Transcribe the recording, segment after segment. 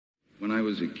When I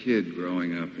was a kid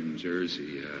growing up in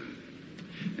Jersey,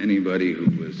 anybody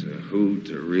who was a hoot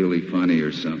or really funny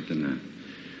or something,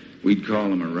 we'd call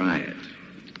him a riot.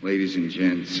 Ladies and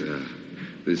gents,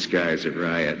 this guy's a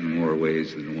riot in more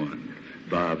ways than one.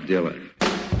 Bob Dylan.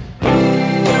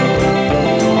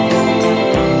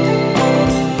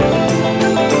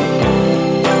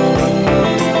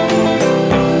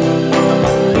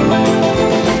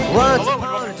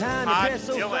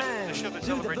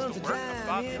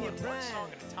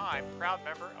 Proud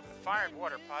member of the Fire and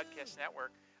Water Podcast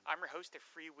Network. I'm your host of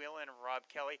Free Willin', Rob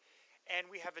Kelly, and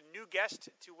we have a new guest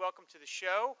to welcome to the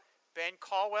show, Ben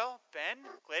Caldwell. Ben,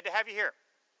 glad to have you here.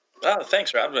 Oh,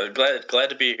 thanks, Rob. Glad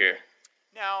to be here.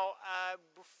 Now,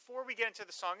 before we get into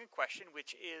the song in question,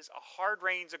 which is "A Hard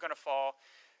Rains Are Gonna Fall"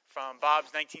 from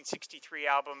Bob's 1963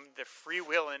 album, The Free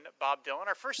Willin', Bob Dylan,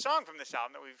 our first song from this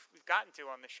album that we've gotten to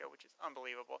on the show, which is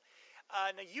unbelievable.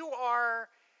 Now, you are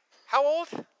how old?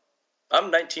 I'm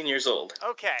 19 years old.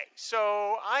 Okay,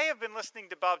 so I have been listening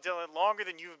to Bob Dylan longer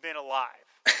than you've been alive.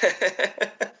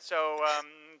 So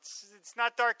it's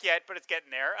not dark yet, but it's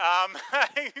getting there. I'm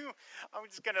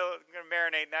just gonna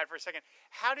marinate in that for a second.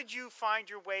 How did you find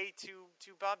your way to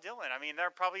Bob Dylan? I mean, there are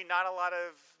probably not a lot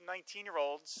of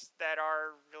 19-year-olds that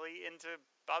are really into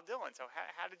Bob Dylan. So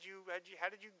how did you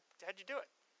do it?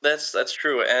 That's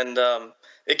true, and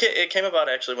it came about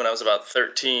actually when I was about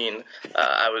 13.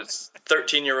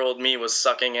 13-year-old me was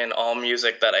sucking in all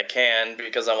music that I can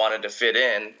because I wanted to fit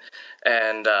in,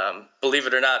 and believe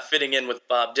it or not, fitting in with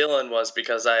Bob Dylan was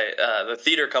because the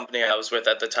theater company I was with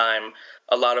at the time,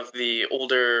 a lot of the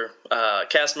older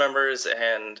cast members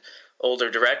and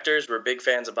older directors were big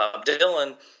fans of Bob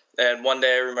Dylan, and one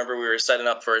day I remember we were setting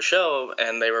up for a show,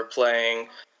 and they were playing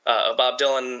a Bob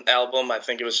Dylan album. I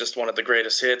think it was just one of the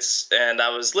greatest hits. And I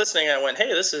was listening and I went,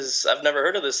 hey, I've never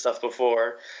heard of this stuff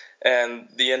before. And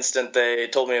the instant they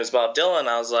told me it was Bob Dylan,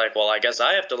 I was like, well, I guess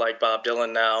I have to like Bob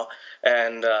Dylan now.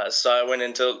 And so I went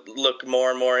in to look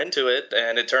more and more into it.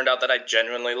 And it turned out that I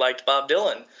genuinely liked Bob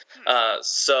Dylan.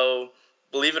 So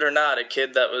believe it or not, a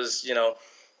kid that was,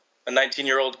 a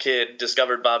 19-year-old kid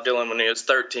discovered Bob Dylan when he was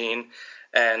 13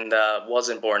 and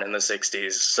wasn't born in the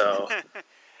 60s. So...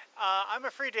 I'm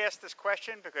afraid to ask this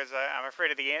question because I'm afraid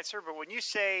of the answer, but when you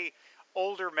say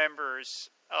older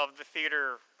members of the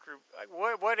theater group,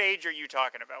 what age are you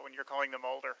talking about when you're calling them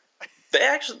older? They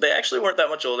actually weren't that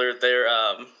much older. They're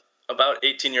about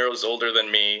 18 years older than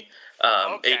me,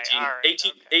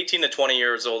 18 to 20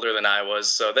 years older than I was,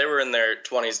 so they were in their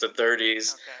 20s to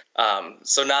 30s,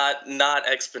 so not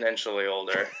exponentially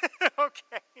older.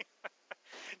 Okay.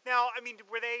 Now, I mean,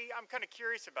 I'm kind of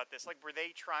curious about this, like, were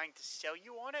they trying to sell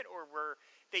you on it, or were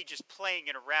they just playing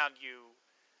it around you,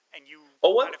 and you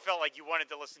kind of felt like you wanted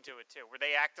to listen to it, too? Were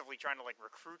they actively trying to, like,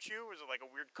 recruit you? Was it, like,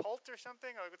 a weird cult or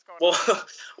something? Like, what's going on?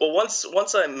 Well,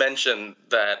 once I mentioned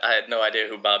that I had no idea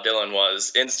who Bob Dylan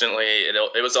was, instantly,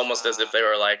 it was almost as if they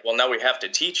were like, well, now we have to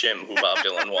teach him who Bob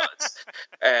Dylan was.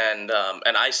 And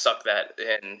I sucked that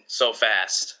in so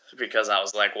fast because I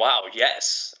was like, wow,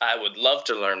 yes, I would love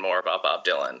to learn more about Bob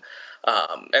Dylan.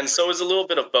 And so it was a little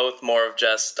bit of both, more of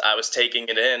just I was taking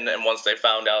it in, and once they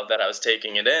found out that I was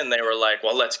taking it in, they were like,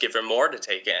 well, let's give him more to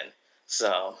take in.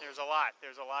 So there's a lot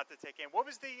to take in. What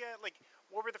was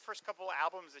what were the first couple of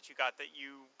albums that you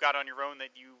got on your own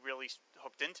that you really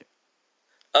hooked into?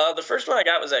 The first one I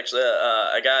got was actually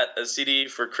I got a CD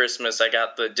for Christmas. I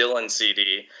got the Dylan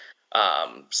CD.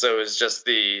 So it was just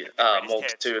the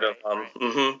multitude of them.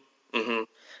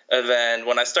 And then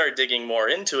when I started digging more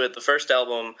into it, the first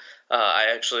album I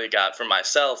actually got for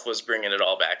myself was Bringing It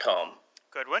All Back Home.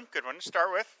 Good one to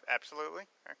start with. Absolutely.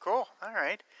 Cool. All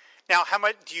right. Now, how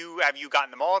much have you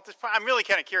gotten them all at this point? I'm really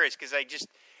kind of curious because I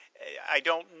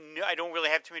don't really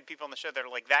have too many people on the show that are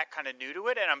like that kind of new to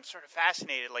it, and I'm sort of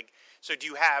fascinated. Like, so do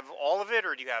you have all of it,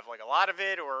 or do you have like a lot of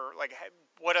it, or like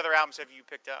what other albums have you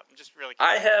picked up? I'm just really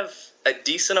curious. I have a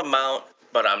decent amount,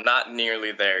 but I'm not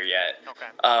nearly there yet. Okay.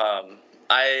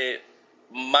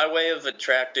 My way of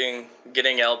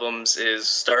getting albums is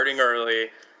starting early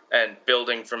and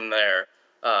building from there.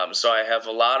 So I have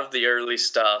a lot of the early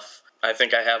stuff. I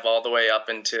think I have all the way up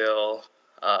until,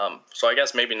 so I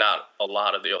guess maybe not a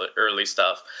lot of the early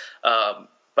stuff.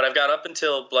 But I've got up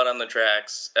until Blood on the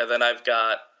Tracks, and then I've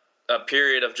got a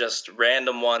period of just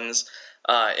random ones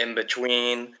in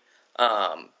between,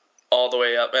 all the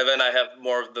way up. And then I have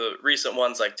more of the recent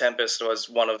ones, like Tempest was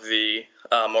one of the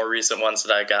more recent ones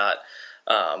that I got.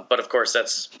 But of course,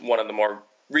 that's one of the more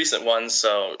recent ones,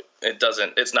 so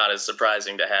it's not as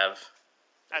surprising to have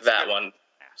that one.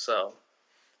 Yeah. So,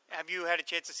 have you had a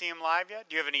chance to see him live yet?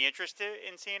 Do you have any interest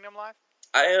in seeing him live?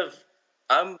 I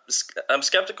I'm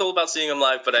skeptical about seeing him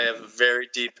live, but I have a very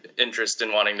deep interest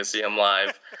in wanting to see him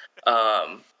live.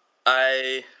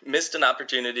 I missed an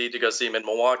opportunity to go see him in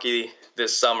Milwaukee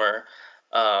this summer.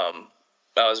 I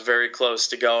was very close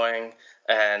to going,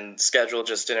 and schedule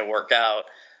just didn't work out.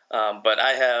 But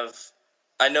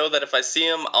I know that if I see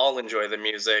him, I'll enjoy the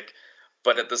music.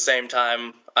 But at the same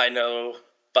time, I know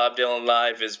Bob Dylan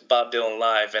live is Bob Dylan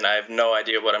live, and I have no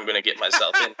idea what I'm going to get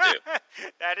myself into.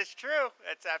 That is true.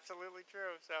 That's absolutely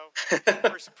true. So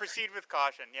proceed with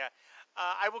caution. Yeah.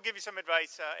 I will give you some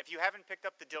advice. If you haven't picked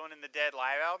up the Dylan and the Dead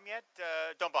live album yet,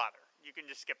 don't bother. You can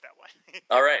just skip that one.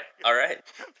 All right.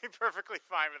 Be perfectly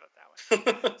fine with that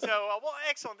one. So, well,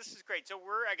 excellent. This is great. So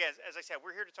I guess, as I said,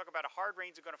 we're here to talk about A Hard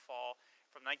Rain's Are Gonna Fall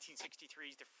from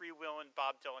 1963's The Freewheelin'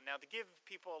 Bob Dylan. Now, to give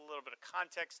people a little bit of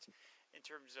context in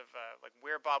terms of like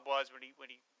where Bob was when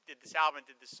he did this album,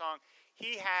 did this song,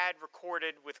 he had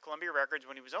recorded with Columbia Records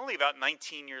when he was only about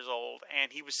 19 years old,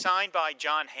 and he was signed by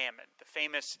John Hammond, the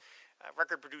famous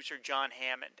record producer John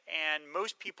Hammond. And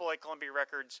most people at Columbia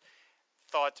Records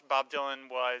thought Bob Dylan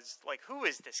was like, who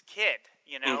is this kid,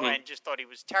 and just thought he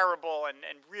was terrible and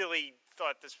really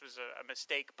thought this was a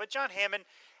mistake. But John Hammond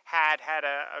had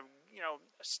a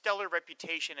stellar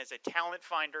reputation as a talent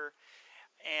finder,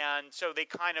 and so they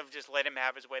kind of just let him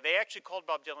have his way. They actually called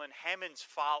Bob Dylan Hammond's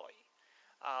Folly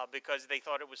because they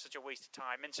thought it was such a waste of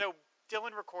time. And so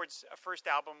Dylan records a first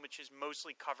album, which is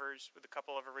mostly covers with a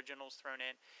couple of originals thrown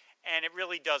in, and it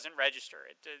really doesn't register.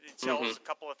 It sells a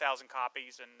couple of thousand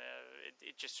copies, and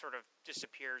it just sort of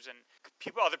disappears. And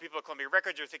other people at Columbia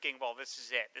Records are thinking, well, this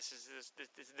is it.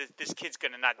 This kid's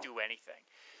going to not do anything.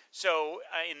 So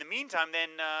in the meantime,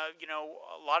 then a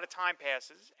lot of time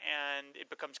passes, and it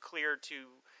becomes clear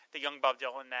to the young Bob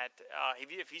Dylan that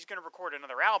if he's going to record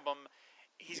another album,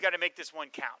 he's got to make this one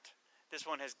count.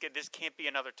 This can't be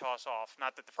another toss off.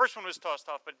 Not that the first one was tossed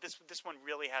off, but this one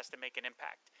really has to make an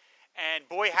impact. And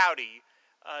boy howdy,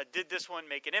 did this one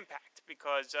make an impact,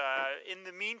 because in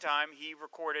the meantime he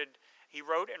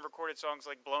wrote and recorded songs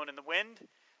like "Blown in the Wind,"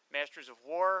 "Masters of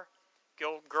War,"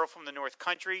 "Girl from the North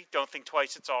Country," "Don't Think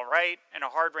Twice, It's All Right," and "A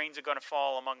Hard Rain's Are Gonna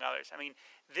Fall," among others. I mean,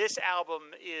 this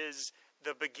album is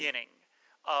the beginning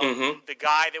of the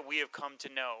guy that we have come to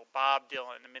know, Bob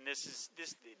Dylan. I mean, this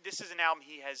is an album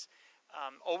he has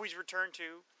always returned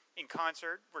to in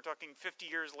concert. We're talking 55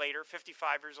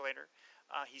 years later.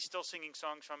 He's still singing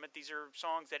songs from it. These are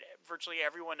songs that virtually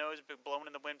everyone knows, but "Blown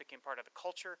in the Wind" became part of the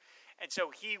culture. And so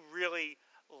he really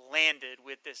landed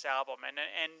with this album. And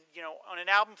on an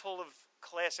album full of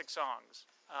classic songs,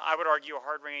 I would argue "A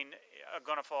Hard Rain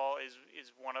Gonna Fall" is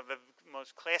one of the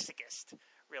most classicest,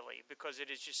 really, because it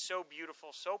is just so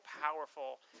beautiful, so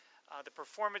powerful. The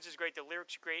performance is great. The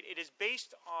lyrics are great. It is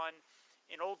based on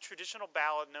an old traditional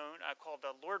ballad called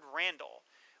Lord Randall,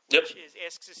 which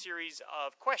asks a series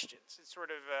of questions. It's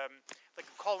sort of like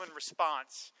a call and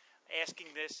response,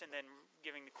 asking this and then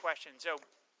giving the question. So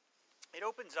it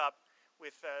opens up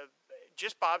with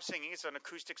just Bob singing. It's an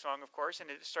acoustic song, of course,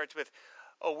 and it starts with,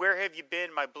 "Oh, where have you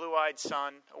been, my blue-eyed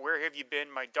son? Oh, where have you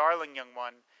been, my darling young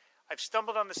one? I've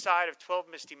stumbled on the side of 12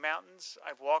 misty mountains.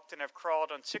 I've walked and I've crawled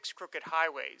on 6 crooked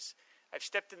highways. I've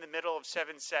stepped in the middle of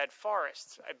 7 sad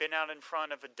forests. I've been out in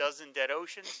front of a dozen dead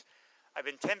oceans. I've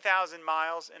been 10,000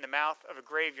 miles in the mouth of a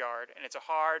graveyard, and it's a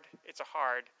hard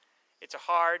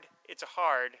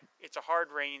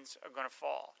rains are gonna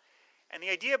fall." And the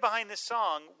idea behind this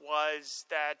song was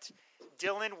that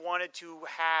Dylan wanted to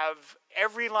have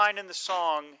every line in the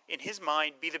song, in his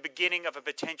mind, be the beginning of a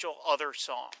potential other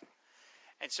song.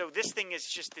 And so this thing is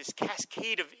just this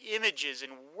cascade of images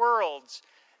and worlds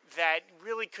that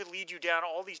really could lead you down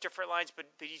all these different lines, but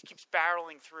he keeps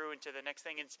barreling through into the next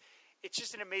thing. It's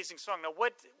just an amazing song. Now,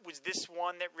 what was this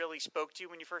one that really spoke to you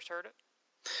when you first heard it?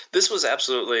 This was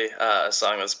absolutely a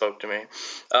song that spoke to me.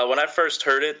 When I first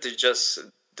heard it,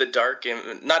 the dark,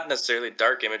 not necessarily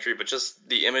dark imagery, but just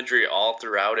the imagery all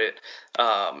throughout it,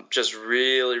 just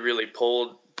really, really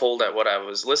pulled at what I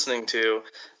was listening to.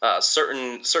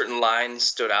 Certain lines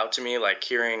stood out to me, like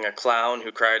hearing a clown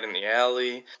who cried in the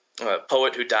alley, a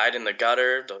poet who died in the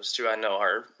gutter. Those two I know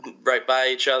are right by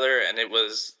each other, and it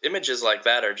was images like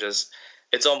that are just,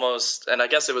 it's almost, and I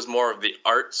guess it was more of the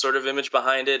art sort of image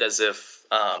behind it, as if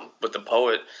with the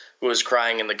poet who was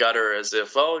crying in the gutter, as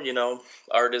if,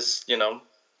 art is,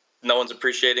 no one's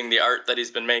appreciating the art that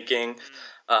he's been making,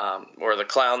 or the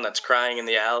clown that's crying in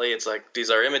the alley. It's like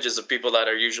these are images of people that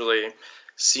are usually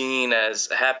seen as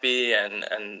happy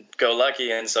and go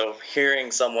lucky, and so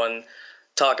hearing someone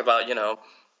talk about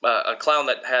a clown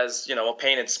that has a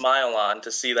painted smile on,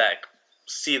 to see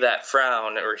that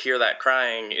frown or hear that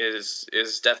crying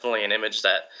is definitely an image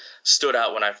that stood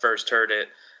out when I first heard it.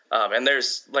 And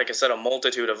there's, like I said, a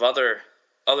multitude of other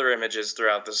images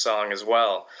throughout the song as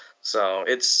well. So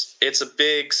it's a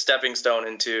big stepping stone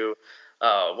into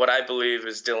what I believe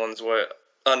is Dylan's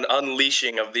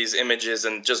unleashing of these images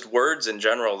and just words in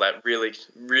general that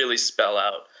really spell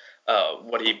out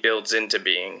what he builds into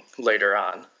being later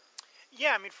on.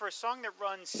 Yeah, I mean, for a song that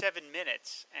runs 7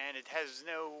 minutes and it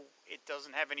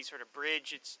doesn't have any sort of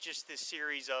bridge. It's just this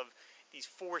series of these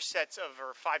 5 sets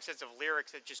of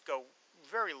lyrics that just go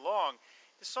very long.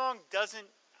 The song doesn't,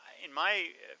 in my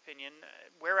opinion,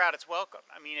 wear out its welcome.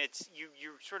 I mean, it's you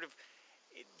sort of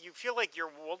you feel like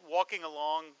you're walking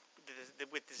along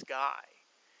with this guy.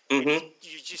 Mm-hmm.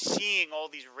 You're just seeing all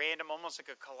these random, almost like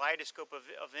a kaleidoscope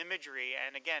of imagery.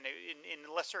 And again,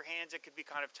 in lesser hands, it could be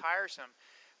kind of tiresome.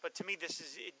 But to me,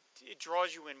 it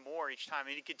draws you in more each time.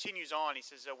 And he continues on. He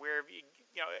says,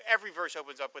 every verse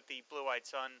opens up with the blue-eyed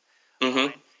son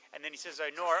line. And then he says,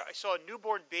 I saw a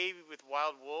newborn baby with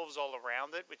wild wolves all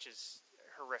around it, which is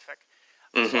horrific.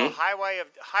 I saw a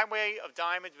highway of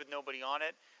diamonds with nobody on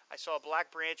it. I saw a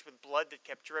black branch with blood that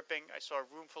kept dripping. I saw a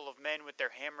room full of men with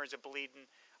their hammers a-bleeding.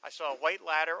 I saw a white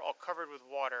ladder all covered with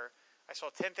water. I saw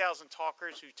 10,000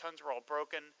 talkers whose tongues were all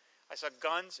broken. I saw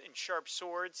guns and sharp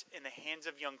swords in the hands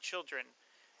of young children.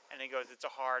 And he goes, it's a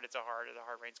hard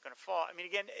rain's going to fall. I mean,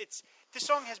 again, this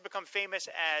song has become famous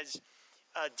as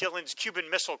Dylan's Cuban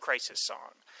Missile Crisis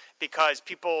song because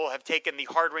people have taken the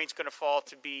hard rain's going to fall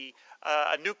to be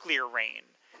a nuclear rain.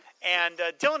 And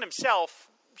Dylan himself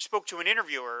spoke to an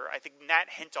interviewer, I think Nat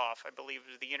Hentoff, I believe,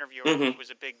 was the interviewer who was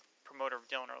a big promoter of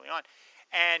Dylan early on.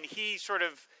 And he sort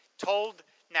of told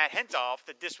Nat Hentoff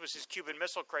that this was his Cuban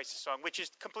Missile Crisis song, which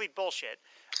is complete bullshit.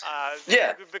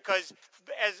 Because,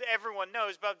 as everyone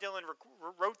knows, Bob Dylan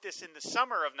wrote this in the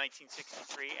summer of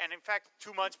 1963, and in fact,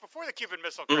 2 months before the Cuban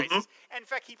Missile Crisis. And in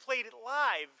fact, he played it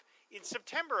live in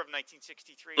September of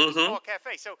 1963 in a small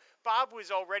cafe. So Bob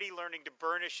was already learning to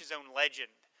burnish his own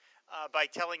legend by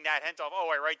telling Nat Hentoff,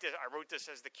 "Oh, I wrote this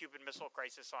as the Cuban Missile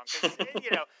Crisis song."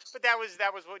 But that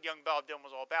was what young Bob Dylan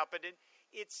was all about. But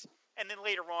and then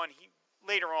later on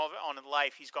in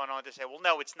life, he's gone on to say, well,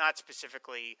 no, it's not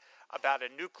specifically about a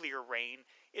nuclear rain.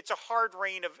 It's a hard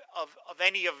rain of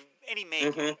any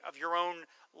making, of your own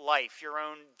life, your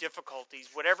own difficulties,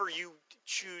 whatever you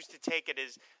choose to take it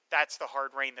as, that's the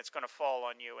hard rain that's going to fall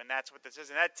on you. And that's what this is.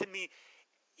 And that, to me,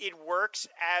 it works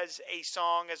as a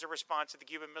song, as a response to the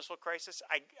Cuban Missile Crisis.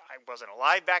 I wasn't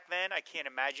alive back then. I can't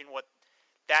imagine what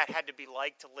that had to be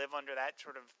like to live under that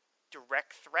sort of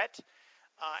direct threat.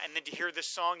 And then to hear this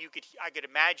song, I could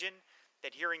imagine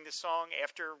that hearing this song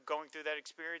after going through that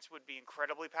experience would be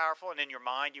incredibly powerful. And in your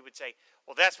mind, you would say,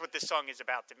 well, that's what this song is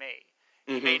about to me.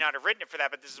 You may not have written it for that,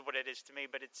 but this is what it is to me.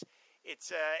 But it's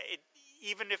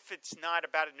even if it's not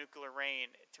about a nuclear rain,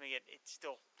 to me, it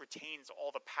still retains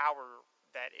all the power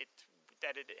that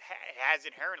it has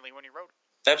inherently when he wrote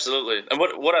it. Absolutely. And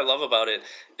what I love about it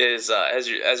is, as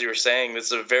you were saying, this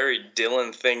is a very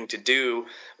Dylan thing to do,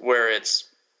 where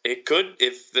it could,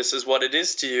 if this is what it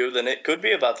is to you, then it could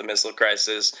be about the missile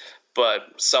crisis. But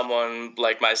someone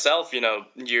like myself,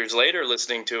 years later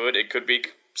listening to it, it could be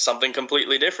something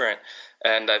completely different.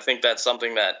 And I think that's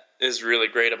something that is really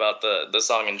great about the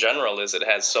song in general, is it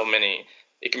has so many,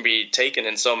 it can be taken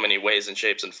in so many ways and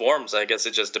shapes and forms. I guess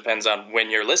it just depends on when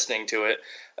you're listening to it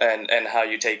and how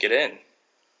you take it in.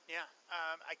 Yeah.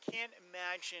 I can't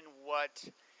imagine what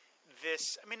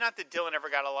not that Dylan ever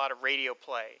got a lot of radio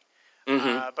play.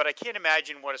 But I can't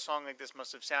imagine what a song like this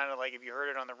must have sounded like if you heard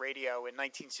it on the radio in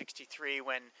 1963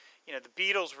 when, the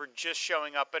Beatles were just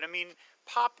showing up. But,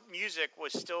 pop music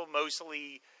was still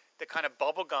mostly the kind of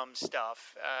bubblegum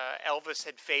stuff. Elvis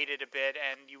had faded a bit,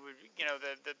 and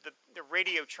the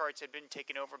radio charts had been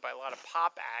taken over by a lot of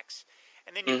pop acts.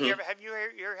 And then you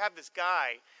have this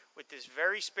guy with this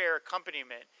very spare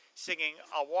accompaniment singing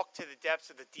 "I'll Walk to the Depths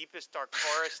of the Deepest Dark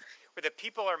Forest," where the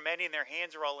people are many and their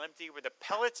hands are all empty, where the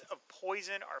pellets of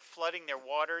poison are flooding their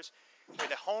waters, where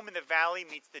the home in the valley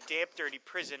meets the damp, dirty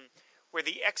prison, where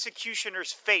the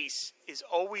executioner's face is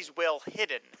always well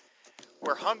hidden,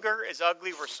 where hunger is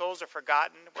ugly, where souls are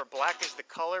forgotten, where black is the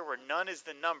color, where none is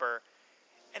the number.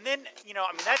 And then,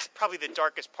 that's probably the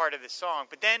darkest part of the song.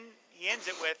 But then he ends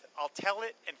it with, "I'll tell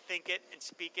it and think it and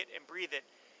speak it and breathe it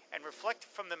and reflect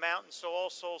from the mountain so all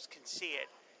souls can see it.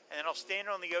 And then I'll stand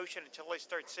on the ocean until I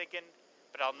start sinking,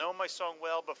 but I'll know my song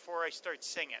well before I start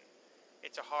singing.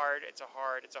 It's a hard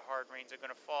rains are going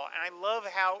to fall." And I love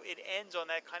how it ends on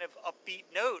that kind of upbeat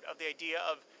note of the idea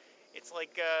of, it's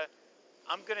like,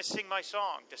 I'm going to sing my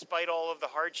song despite all of the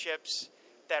hardships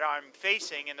that I'm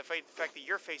facing and the fact that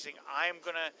you're facing. I'm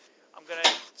going to I'm going to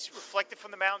reflect it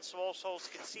from the mountain so all souls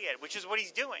can see it, which is what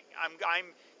he's doing. I'm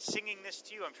singing this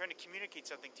to you. I'm trying to communicate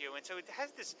something to you. And so it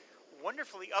has this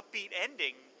wonderfully upbeat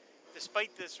ending,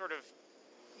 despite the sort of,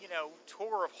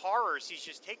 tour of horrors he's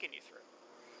just taken you through.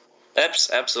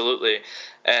 Absolutely.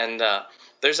 And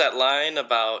there's that line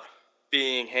about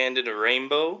being handed a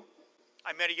rainbow.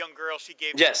 I met a young girl, she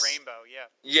gave me a rainbow, yeah.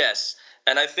 Yes,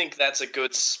 and I think that's a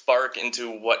good spark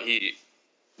into what he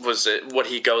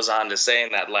goes on to say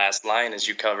in that last line, as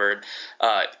you covered,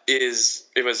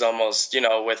 it was almost,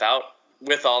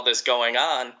 with all this going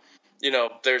on,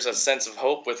 there's a sense of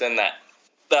hope within that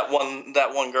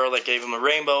one girl that gave him a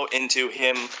rainbow, into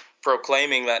him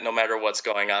proclaiming that no matter what's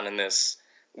going on in this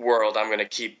world, I'm going to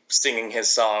keep singing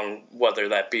his song, whether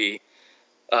that be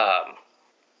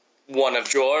one of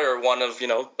joy or one of,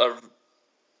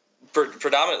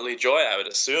 predominantly joy, I would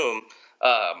assume,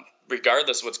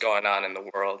 regardless of what's going on in the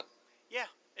world. Yeah,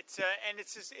 it's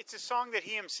a song that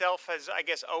he himself has, I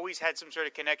guess, always had some sort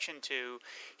of connection to.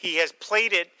 He has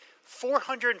played it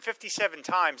 457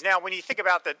 times. Now, when you think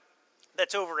about that,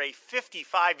 that's over a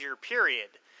 55-year period.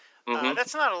 Mm-hmm.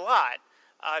 That's not a lot.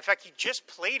 In fact, he just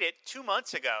played it 2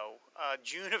 months ago,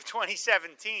 June of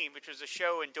 2017, which was a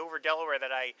show in Dover, Delaware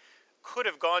that I could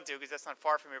have gone to because that's not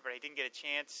far from here, but I didn't get a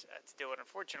chance to do it,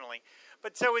 unfortunately.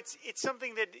 But so it's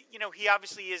something that, he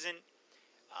obviously isn't,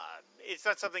 it's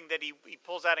not something that he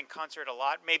pulls out in concert a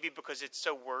lot, maybe because it's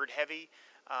so word heavy.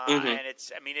 Mm-hmm. And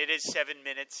it is 7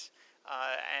 minutes,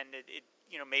 and it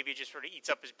maybe it just sort of eats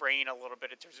up his brain a little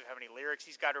bit in terms of how many lyrics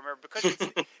he's got to remember.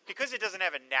 Because it doesn't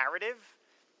have a narrative,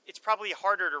 it's probably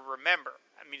harder to remember.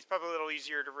 I mean, it's probably a little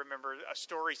easier to remember a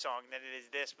story song than it is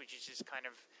this, which is just kind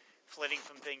of flitting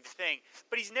from thing to thing.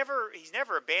 But he's never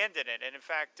abandoned it. And in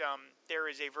fact, there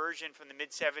is a version from the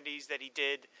mid-'70s that he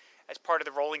did as part of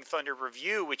the Rolling Thunder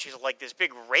Review, which is like this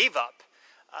big rave up,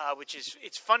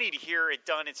 it's funny to hear it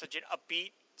done in such an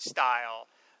upbeat style,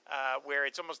 where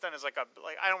it's almost done as like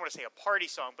I don't want to say a party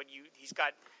song, but he's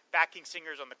got backing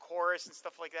singers on the chorus and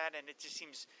stuff like that, and it just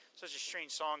seems such a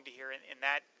strange song to hear in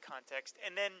that context.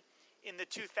 And then in the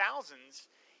 2000s,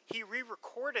 he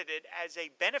re-recorded it as a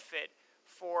benefit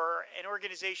for an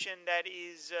organization that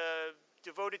is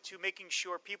devoted to making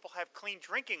sure people have clean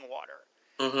drinking water.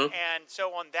 Mm-hmm. And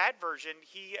so on that version,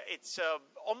 it's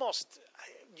almost,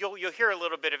 you'll hear a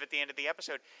little bit of it at the end of the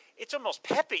episode. It's almost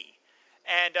peppy.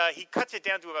 And he cuts it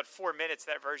down to about 4 minutes,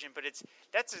 that version. But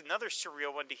that's another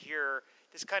surreal one to hear,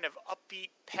 this kind of upbeat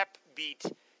pep beat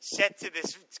set to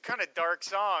this kind of dark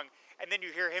song. And then you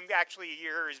hear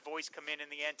his voice come in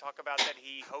the end, talk about that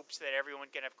he hopes that everyone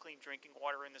can have clean drinking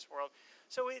water in this world.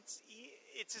 So it's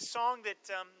a song that,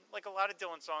 like a lot of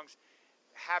Dylan songs,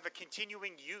 have a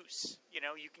continuing use.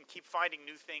 You can keep finding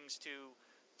new things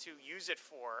to use it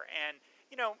for. And,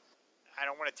 I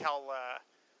don't want to tell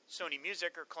Sony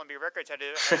Music or Columbia Records how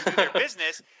to do their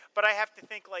business, but I have to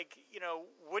think,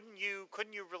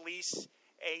 couldn't you release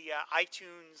a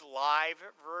iTunes live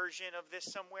version of this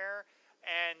somewhere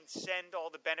and send all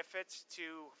the benefits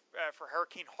for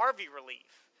Hurricane Harvey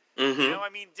relief? Mm-hmm.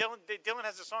 Dylan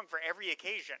has a song for every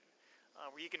occasion.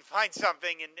 Where you can find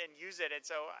something and use it. And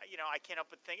so, I can't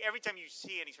help but think, every time you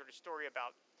see any sort of story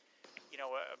about,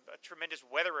 a tremendous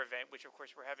weather event, which of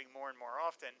course we're having more and more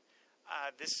often,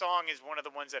 this song is one of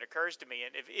the ones that occurs to me.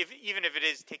 And even if it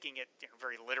is taking it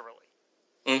very literally.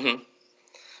 Mm-hmm.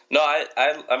 No,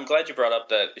 I'm glad you brought up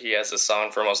that he has a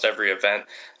song for almost every event,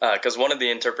 because one of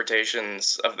the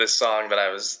interpretations of this song that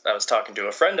I was talking to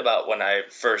a friend about when I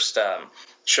first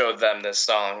showed them this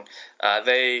song,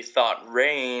 they thought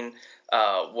rain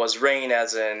was rain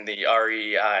as in the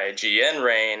REIGN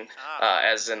rain,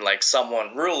 as in like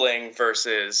someone ruling,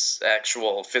 versus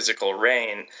actual physical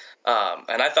rain.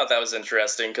 And I thought that was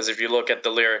interesting because if you look at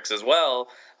the lyrics as well,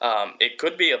 it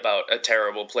could be about a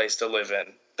terrible place to live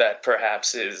in that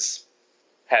perhaps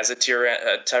has a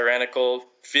tyrannical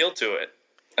feel to it.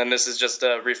 And this is just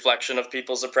a reflection of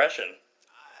people's oppression.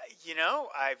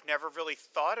 I've never really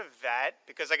thought of that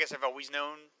because I guess I've always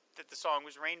known that the song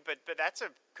was rain, but that's a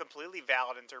completely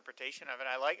valid interpretation of it.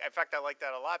 I like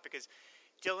that a lot because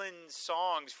Dylan's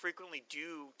songs frequently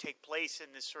do take place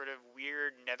in this sort of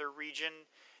weird nether region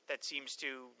that seems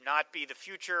to not be the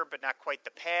future, but not quite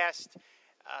the past.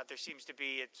 There seems to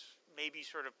be, it's maybe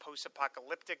sort of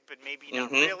post-apocalyptic, but maybe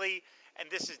not really. And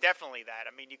this is definitely that.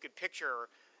 I mean, you could picture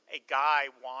a guy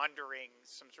wandering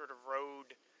some sort of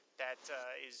road that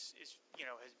is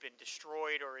has been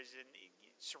destroyed or is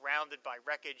surrounded by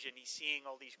wreckage, and he's seeing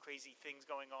all these crazy things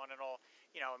going on and all.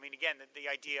 Again, the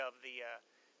idea of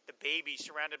the baby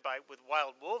surrounded with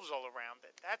wild wolves all around,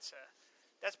 that's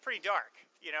pretty dark.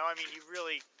 You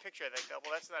really picture that.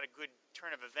 Well, that's not a good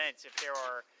turn of events if there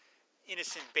are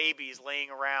innocent babies laying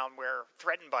around where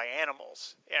threatened by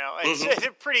animals. It's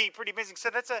pretty amazing. So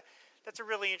that's a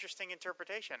really interesting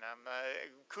interpretation.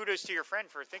 Kudos to your friend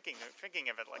for thinking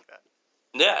of it like that.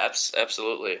 Yeah,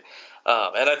 absolutely.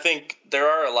 And I think there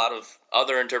are a lot of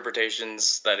other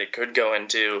interpretations that it could go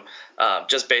into,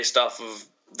 just based off of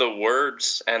the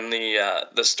words and the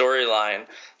storyline.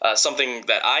 Something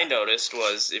that I noticed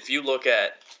was if you look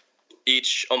at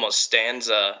each almost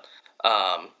stanza,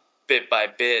 bit by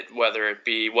bit, whether it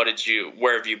be where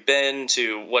have you been,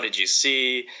 to what did you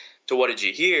see, to what did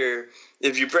you hear,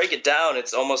 if you break it down,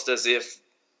 it's almost as if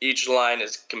each line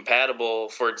is compatible.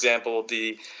 For example,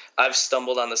 I've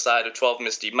stumbled on the side of 12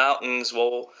 misty mountains.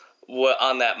 Well,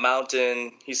 on that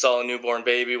mountain, he saw a newborn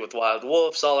baby with wild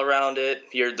wolves all around it.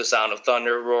 He heard the sound of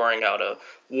thunder roaring out a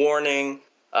warning,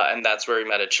 and that's where he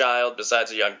met a child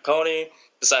besides a young pony,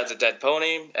 besides a dead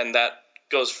pony, and that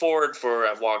goes forward for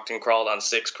I've walked and crawled on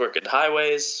 6 crooked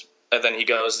highways. And then he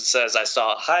goes and says, I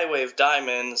saw a highway of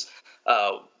diamonds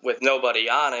with nobody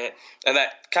on it. And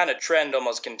that kind of trend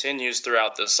almost continues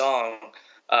throughout the song.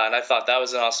 And I thought that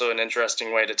was also an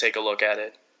interesting way to take a look at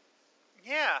it.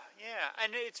 Yeah.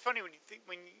 And it's funny when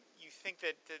you think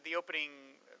that the opening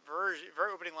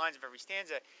lines of every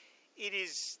stanza, it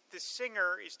is the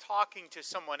singer is talking to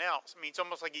someone else. I mean, it's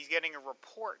almost like he's getting a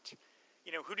report.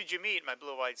 Who did you meet, my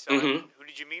blue-eyed son? Mm-hmm. Who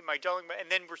did you meet, my darling? And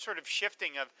then we're sort of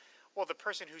shifting of, well, the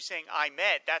person who's saying I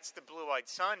met, that's the blue-eyed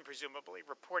son, presumably,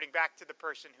 reporting back to the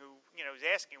person who, is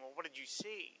asking, well, what did you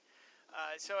see?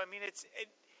 So, I mean,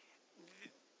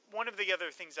 one of the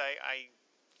other things I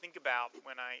think about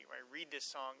when I read this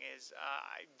song is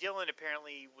Dylan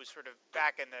apparently was sort of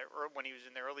back when he was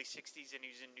in the early 60s and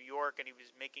he was in New York and he was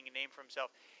making a name for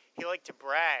himself. He liked to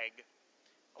brag.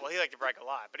 Well, he liked to brag a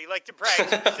lot, but he liked to brag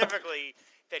specifically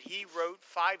that he wrote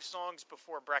 5 songs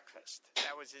before breakfast.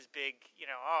 That was his big,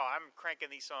 I'm cranking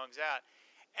these songs out.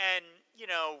 And,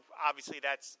 obviously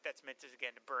that's meant to,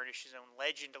 again, to burnish his own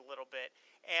legend a little bit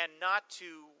and not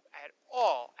to at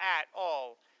all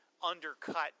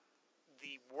undercut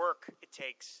the work it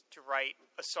takes to write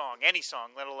a song, any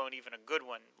song, let alone even a good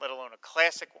one, let alone a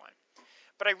classic one.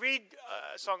 But I read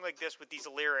a song like this with these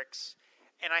lyrics,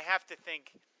 and I have to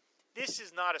think, this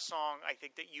is not a song I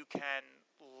think that you can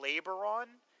labor on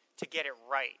to get it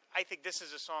right. I think this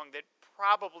is a song that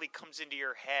probably comes into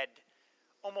your head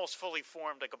almost fully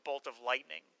formed like a bolt of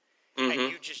lightning, and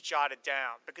you just jot it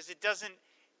down. Because it doesn't,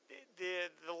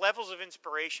 the levels of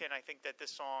inspiration I think that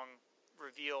this song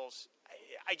reveals,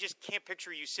 I just can't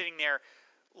picture you sitting there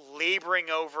laboring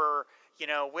over,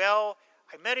 well,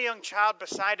 I met a young child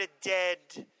beside a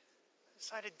dead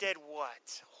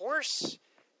what? Horse?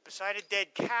 Beside a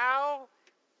dead cow?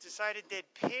 Beside a dead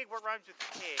pig? What rhymes with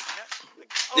pig?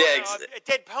 A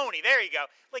dead pony. There you go.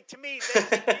 Like, to me,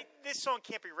 this song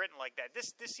can't be written like that.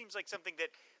 This seems like something that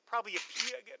probably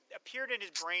appeared in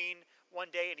his brain one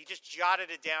day, and he just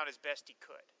jotted it down as best he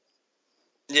could.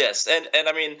 Yes, and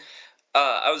I mean,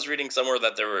 I was reading somewhere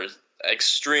that there were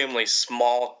extremely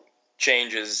small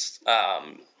changes,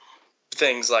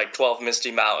 things like 12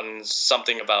 Misty Mountains,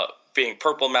 something about being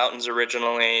Purple Mountains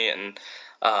originally, and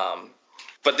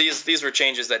but these were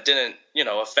changes that didn't,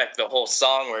 affect the whole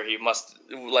song, where he must,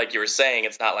 like you were saying,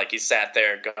 it's not like he sat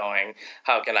there going,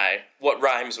 what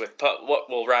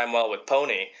will rhyme well with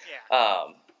pony? Yeah.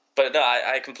 But no,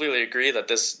 I completely agree that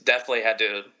this definitely had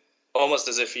to, almost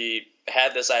as if he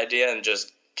had this idea and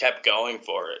just kept going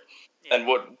for it, and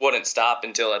wouldn't stop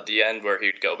until at the end, where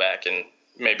he'd go back and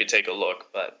maybe take a look.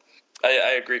 But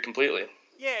I agree completely.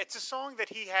 Yeah, it's a song that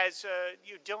he has.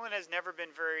 Dylan has never been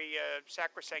very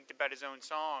sacrosanct about his own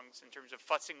songs in terms of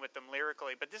futzing with them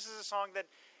lyrically, but this is a song that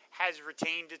has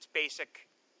retained its basic,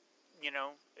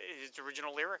 his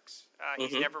original lyrics.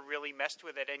 He's never really messed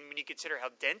with it, and when you consider how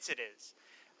dense it is,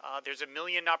 there's a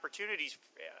million opportunities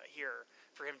here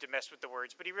for him to mess with the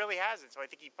words, but he really hasn't. So I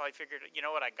think he probably figured, you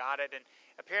know what, I got it, and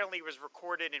apparently it was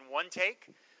recorded in one take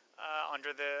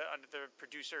under the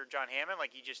producer John Hammond.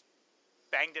 Like, he just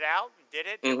banged it out and did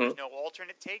it. There was no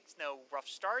alternate takes, no rough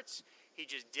starts. He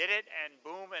just did it, and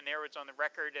boom, and there it's on the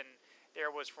record, and there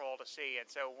it was for all to see.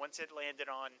 And so once it landed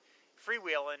on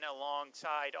Freewheelin'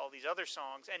 alongside all these other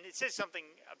songs, and it says something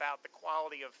about the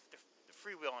quality of the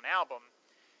Freewheelin' album,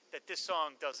 that this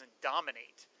song doesn't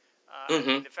dominate. I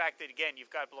mean, the fact that, again,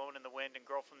 you've got Blowin' in the Wind and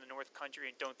Girl from the North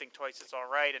Country and Don't Think Twice, It's All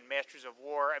Right, and Masters of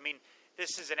War. I mean,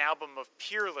 this is an album of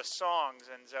peerless songs,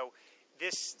 and so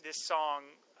this song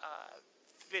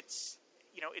fits,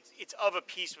 it's of a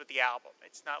piece with the album.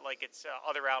 It's not like it's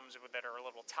other albums that are a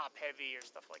little top heavy or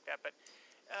stuff like that. But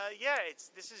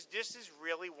this is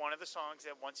really one of the songs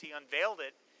that once he unveiled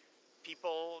it,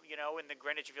 people, in the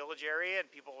Greenwich Village area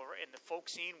and people in the folk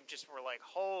scene just were like,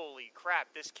 holy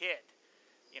crap, this kid,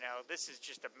 this is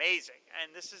just amazing.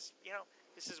 And this is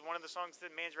one of the songs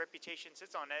that Man's Reputation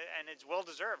sits on, and it's well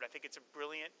deserved. I think it's a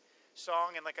brilliant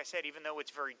song, and like I said, even though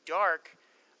it's very dark,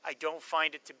 I don't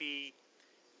find it to be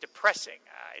depressing.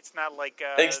 It's not like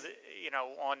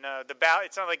on the ballad.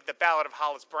 It's not like the Ballad of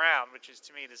Hollis Brown, which is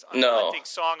to me this unrelenting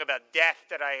song about death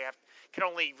that I can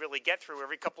only really get through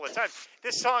every couple of times.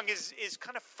 This song is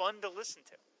kind of fun to listen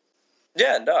to.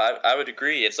 Yeah, no, I would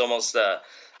agree. It's almost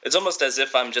as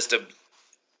if I'm just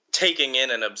taking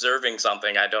in and observing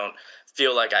something. I don't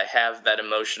feel like I have that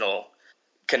emotional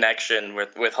connection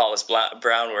with Hollis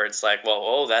Brown, where it's like, well,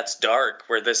 oh, that's dark.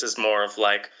 Where this is more of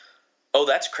like, oh,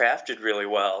 that's crafted really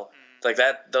well. Like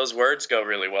that, those words go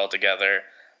really well together.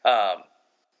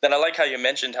 Then I like how you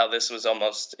mentioned how this was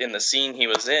almost in the scene he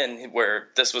was in, where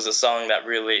this was a song that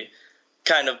really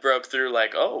kind of broke through.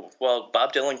 Like, oh, well,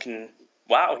 Bob Dylan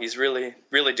wow, he's really,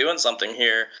 really doing something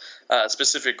here,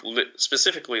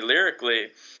 specifically lyrically.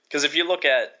 Because if you look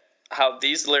at how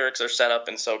these lyrics are set up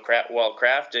and so well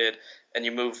crafted, and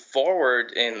you move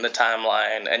forward in the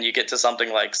timeline, and you get to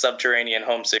something like Subterranean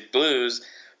Homesick Blues,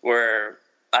 where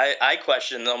I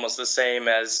question almost the same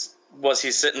as, was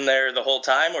he sitting there the whole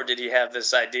time, or did he have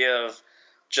this idea of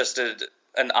just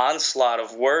an onslaught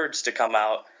of words to come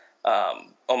out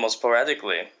almost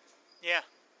poetically?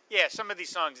 Yeah, some of these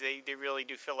songs, they really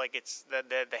do feel like it's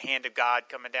the hand of God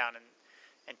coming down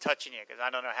and touching you, because I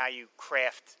don't know how you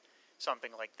craft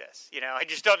something like this. I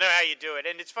just don't know how you do it.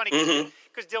 And it's funny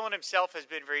because Dylan himself has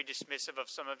been very dismissive of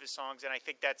some of his songs, and I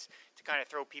think that's to kind of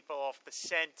throw people off the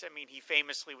scent. I mean, he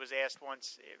famously was asked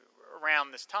once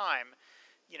around this time,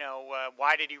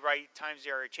 why did he write Times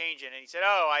They Are Changing? And he said,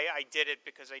 I did it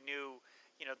because I knew,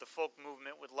 the folk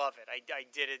movement would love it. I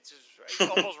did it.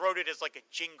 I almost wrote it as like a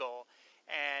jingle.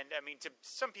 And, I mean,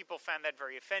 some people found that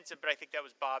very offensive, but I think that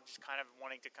was Bob just kind of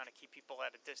wanting to kind of keep people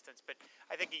at a distance. But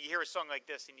I think you hear a song like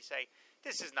this and you say,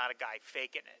 this is not a guy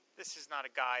faking it. This is not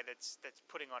a guy that's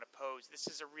putting on a pose.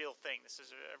 This is a real thing. This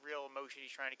is a real emotion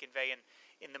he's trying to convey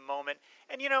in the moment.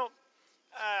 And,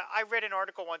 I read an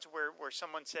article once where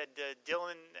someone said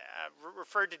Dylan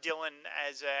referred to Dylan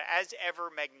as ever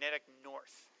magnetic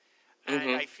north.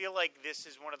 And I feel like this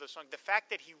is one of those songs. The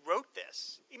fact that he wrote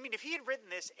this, I mean, if he had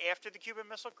written this after the Cuban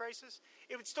Missile Crisis,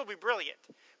 it would still be brilliant.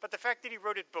 But the fact that he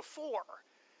wrote it before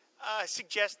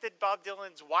suggests that Bob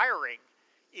Dylan's wiring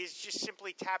is just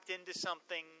simply tapped into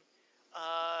something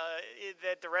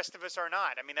that the rest of us are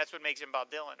not. I mean, that's what makes him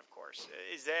Bob Dylan, of course.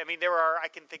 I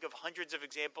can think of hundreds of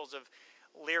examples of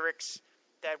lyrics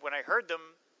that when I heard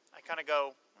them, I kind of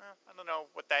go, I don't know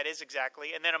what that is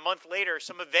exactly. And then a month later,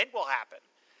 some event will happen.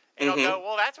 And I'll go,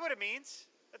 well, that's what it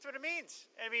means. That's what it means.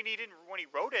 I mean, when he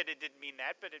wrote it, it didn't mean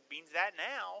that, but it means that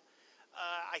now.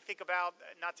 I think about,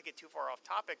 not to get too far off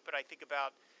topic, but I think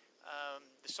about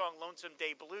the song Lonesome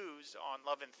Day Blues on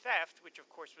Love and Theft, which,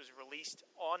 of course, was released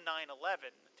on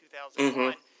 9/11,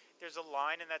 2001. There's a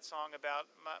line in that song about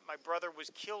my brother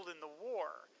was killed in the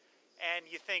war. And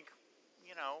you think,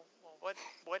 well,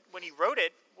 what when he wrote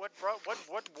it, what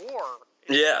war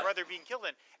is my brother being killed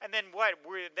in? And then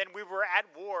we were at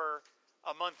war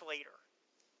a month later,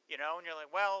 and you're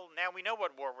like, well, now we know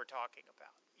what war we're talking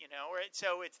about, right?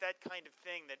 So it's that kind of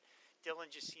thing that Dylan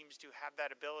just seems to have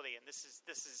that ability, and this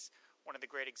is one of the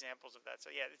great examples of that. So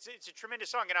yeah, it's a tremendous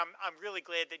song, and I'm really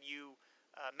glad that you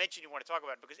mentioned you want to talk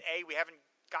about it, because we haven't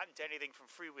gotten to anything from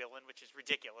Freewheelin', which is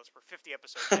ridiculous. We're 50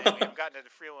 episodes in, we haven't gotten to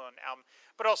the Freewheelin' album,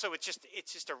 but also it's just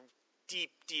a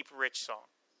deep, rich song.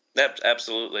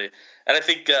 Absolutely. And I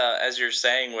think, as you're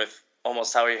saying, with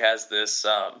almost how he has this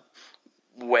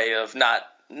way of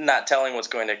not telling what's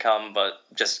going to come, but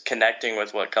just connecting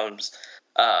with what comes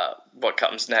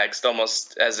next,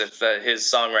 almost as if his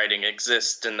songwriting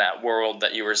exists in that world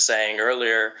that you were saying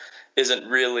earlier, isn't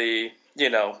really,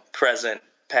 present,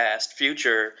 past,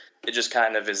 future. It just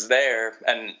kind of is there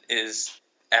and is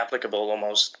applicable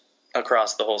almost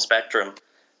across the whole spectrum.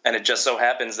 And it just so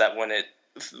happens that when it,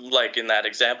 like in that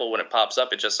example, when it pops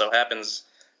up, it just so happens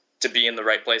to be in the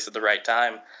right place at the right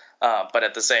time. But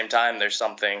at the same time, there's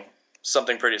something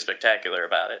pretty spectacular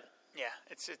about it. Yeah,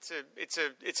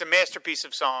 it's a masterpiece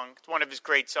of song. It's one of his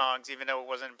great songs, even though it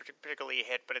wasn't particularly a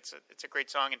hit. But it's a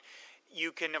great song, and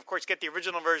you can, of course, get the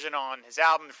original version on his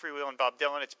album, The Freewheelin' Bob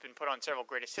Dylan. It's been put on several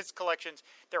greatest hits collections.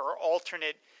 There are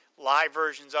alternate live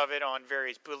versions of it on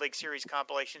various bootleg series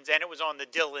compilations, and it was on the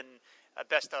Dylan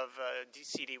Best of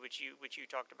CD, which you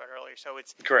talked about earlier. So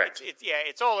it's correct.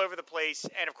 It's all over the place,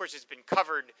 and of course, it's been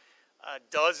covered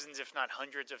dozens, if not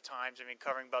hundreds of times. I mean,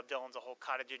 covering Bob Dylan's a whole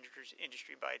cottage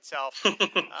industry by itself.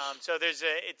 So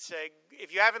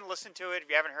if you haven't listened to it, if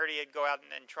you haven't heard it yet, go out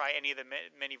and try any of the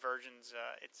many versions.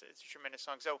 It's a tremendous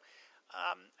song. So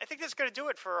I think that's going to do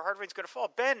it for Hard Rain's Gonna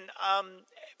Fall. Ben,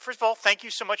 first of all, thank you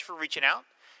so much for reaching out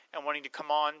and wanting to come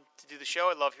on to do the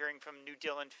show. I love hearing from new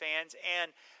Dylan fans.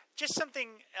 And just something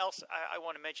else I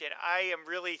want to mention. I am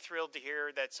really thrilled to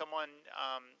hear that someone,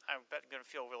 I'm going to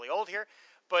feel really old here,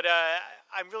 but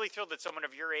I'm really thrilled that someone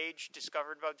of your age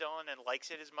discovered Bob Dylan and likes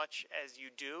it as much as you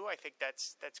do. I think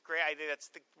that's great. I think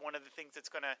that's one of the things that's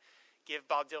going to give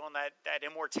Bob Dylan that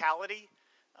immortality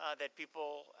that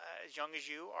people as young as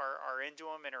you are into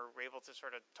him and are able to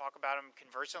sort of talk about him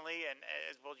conversantly and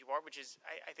as well as you are, which is,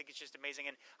 I think it's just amazing.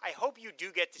 And I hope you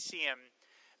do get to see him,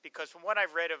 because from what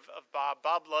I've read of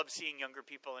Bob loves seeing younger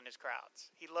people in his crowds.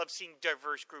 He loves seeing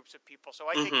diverse groups of people. So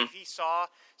I think if he saw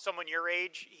someone your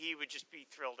age, he would just be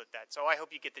thrilled at that. So I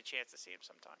hope you get the chance to see him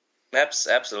sometime.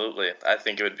 Absolutely. I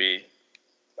think it would be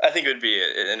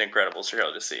an incredible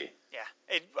show to see. Yeah.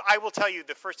 I will tell you,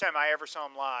 the first time I ever saw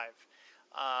him live,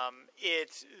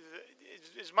 it's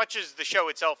as much as the show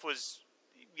itself was,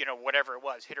 whatever it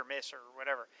was, hit or miss or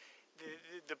whatever.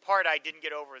 The part I didn't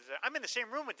get over is that I'm in the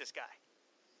same room with this guy.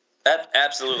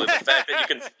 Absolutely, the fact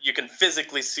that you can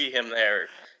physically see him there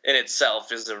in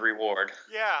itself is a reward.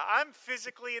 Yeah, I'm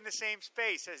physically in the same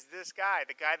space as this guy,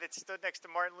 the guy that stood next to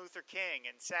Martin Luther King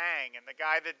and sang, and the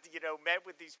guy that met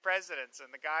with these presidents,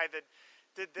 and the guy that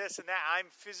did this and that.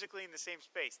 I'm physically in the same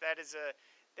space. That is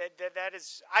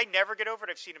I never get over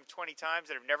it. I've seen him 20 times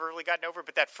and I've never really gotten over it,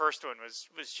 but that first one was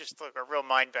just like a real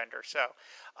mind bender. So,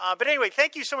 but anyway,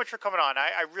 thank you so much for coming on.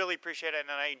 I really appreciate it,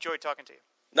 and I enjoyed talking to you.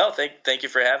 No, thank you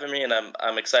for having me, and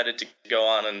I'm excited to go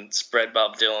on and spread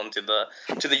Bob Dylan to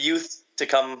the youth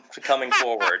coming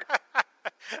forward.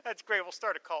 That's great. We'll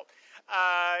start a cult.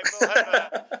 We'll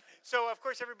have, so, of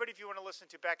course, everybody, if you want to listen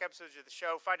to back episodes of the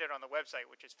show, find it on the website,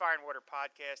 which is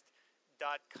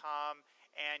fireandwaterpodcast.com,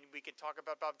 and we can talk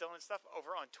about Bob Dylan stuff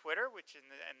over on Twitter, which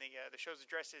the show's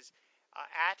address is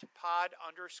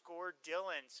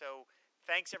 @pod_Dylan. So.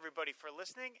 Thanks, everybody, for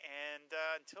listening, and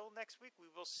until next week, we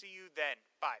will see you then.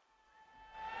 Bye.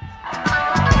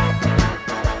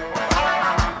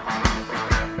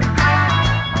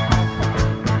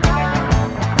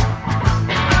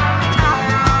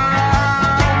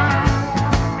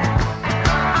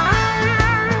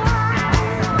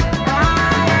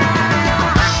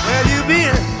 Where you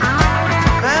been,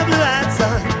 my blue-eyed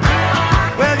son?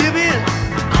 Where you been,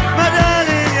 my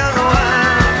darling young one?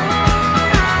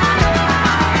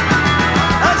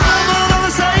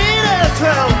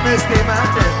 Misty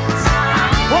mountains,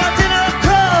 watching a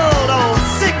cold on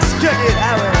 6 crooked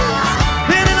highways,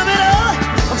 been in the middle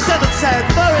of 7 sad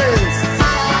forests,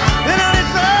 been on in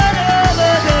front of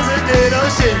a deserted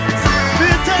oceans,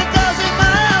 been 10,000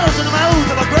 miles in the mouth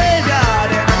of a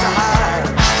graveyard, and it's a high,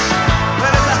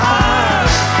 well it's a high,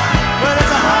 well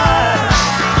it's a high,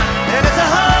 and it's a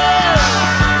high,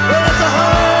 well it's a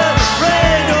hard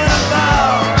rain gonna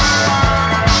fall.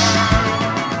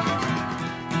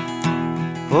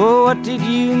 Oh, what did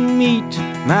you meet,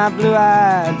 my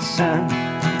blue-eyed son?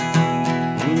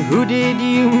 And who did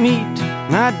you meet,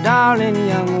 my darling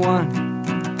young one?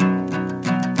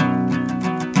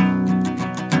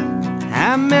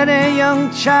 I met a young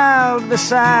child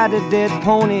beside a dead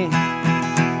pony.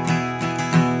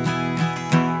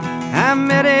 I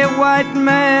met a white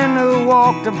man who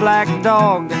walked a black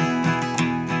dog.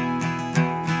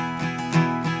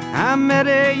 I met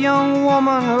a young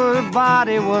woman whose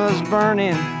body was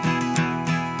burning.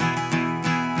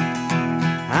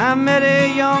 I met a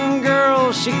young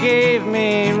girl, she gave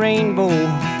me a rainbow.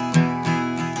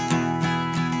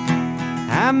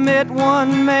 I met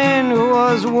one man who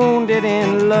was wounded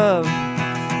in love.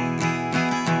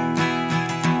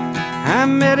 I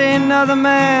met another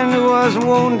man who was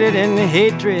wounded in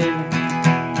hatred.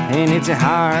 And it's a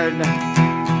hard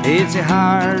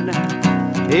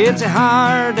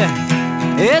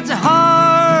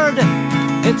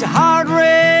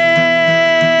rains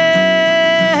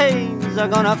are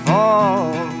gonna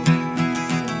fall.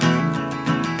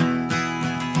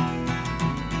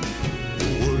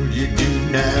 What'll you do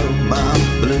now, my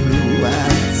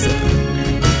blue-eyed son?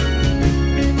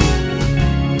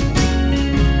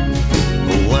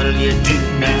 What'll you do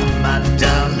now, my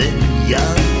darling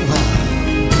young one?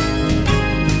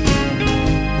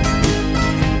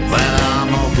 Well,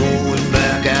 I'm going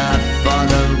back out for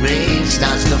the rain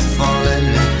starts to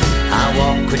falling. I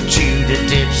walk with you the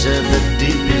dips of the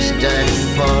deepest dark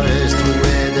forest,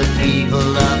 where the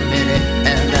people are many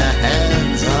and their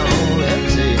hands are all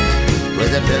empty, where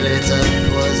the bullets of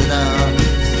poison are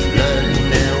flooding.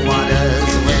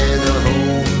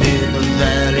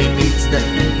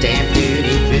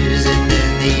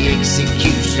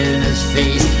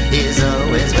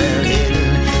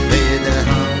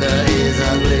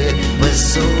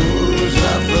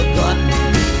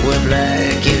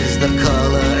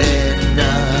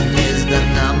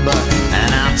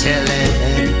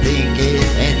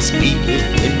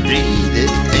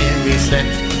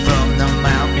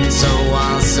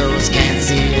 souls can't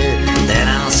see it. Then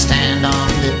I'll stand on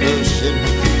the ocean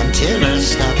until it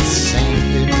stops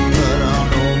sinking. But I'll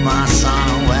know my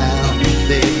song well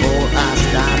before I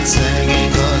start singing.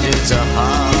 'Cause it's a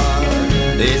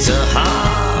hard, it's a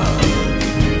hard,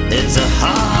 it's a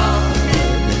hard,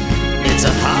 it's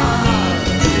a hard,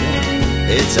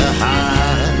 it's a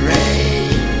hard rain.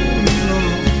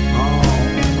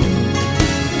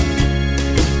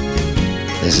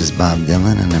 This is Bob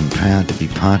Dylan, and I'm proud to be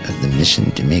part of the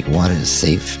mission to make water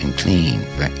safe and clean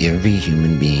for every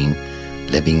human being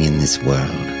living in this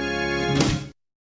world.